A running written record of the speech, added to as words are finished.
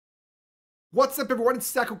What's up, everyone?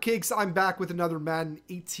 It's Stacko Cakes. I'm back with another Madden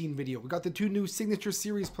 18 video. We got the two new Signature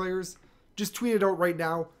Series players just tweeted out right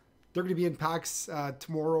now. They're going to be in packs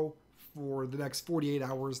tomorrow for the next 48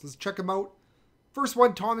 hours. Let's check them out. First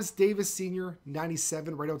one, Thomas Davis Sr.,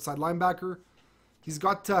 97, right outside linebacker. He's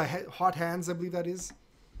got hot hands, I believe that is.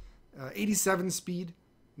 87 speed,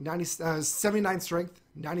 79 strength,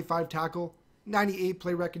 95 tackle, 98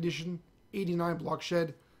 play recognition, 89 block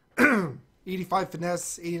shed, 85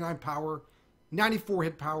 finesse, 89 power, 94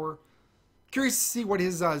 hit power. Curious to see what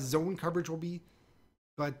his zone coverage will be.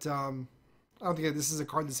 But I don't think this is a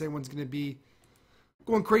card that anyone's going to be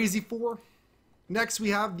going crazy for. Next, we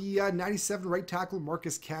have the 97 right tackle,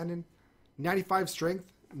 Marcus Cannon. 95 strength,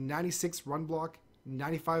 96 run block,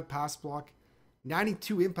 95 pass block,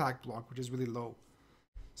 92 impact block, which is really low.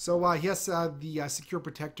 So he has the secure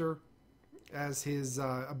protector as his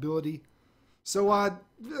ability. So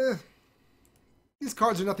these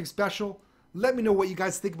cards are nothing special. Let me know what you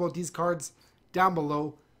guys think about these cards down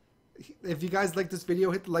below. If you guys like this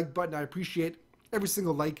video, hit the like button. I appreciate every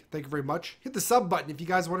single like. Thank you very much. Hit the sub button if you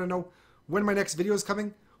guys want to know when my next video is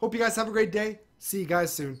coming. Hope you guys have a great day. See you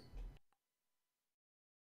guys soon.